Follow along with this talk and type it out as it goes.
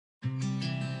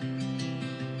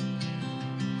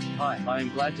Hi, I am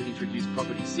glad to introduce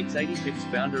property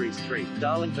 685 Boundaries Street,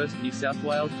 Darlinghurst, New South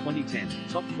Wales 2010.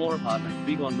 Top floor apartment,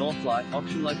 big on North Light,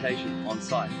 auction location, on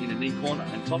site, in a neat corner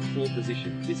and top floor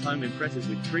position. This home impresses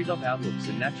with treetop outlooks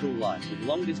and natural light, with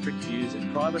long district views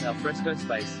and private alfresco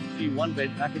space. Few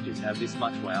one-bed packages have this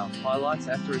much wow. Highlights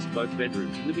asterisk both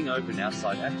bedrooms, living open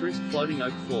outside asterisk floating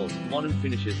oak floors, modern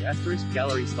finishes asterisk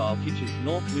gallery style kitchen,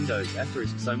 north windows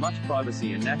asterisk so much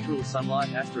privacy and natural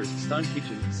sunlight asterisk stone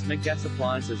kitchen, smeg gas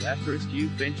appliances asterisk U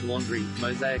bench laundry,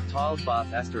 mosaic tiled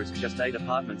bath asterisk just 8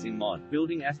 apartments in mod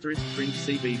building asterisk fringe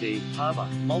CBD, harbour,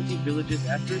 multi-villages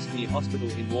asterisk near hospital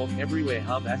in walk everywhere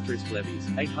hub asterisk levies,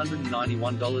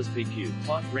 $891 PQ,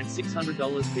 plot rent $600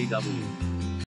 PW.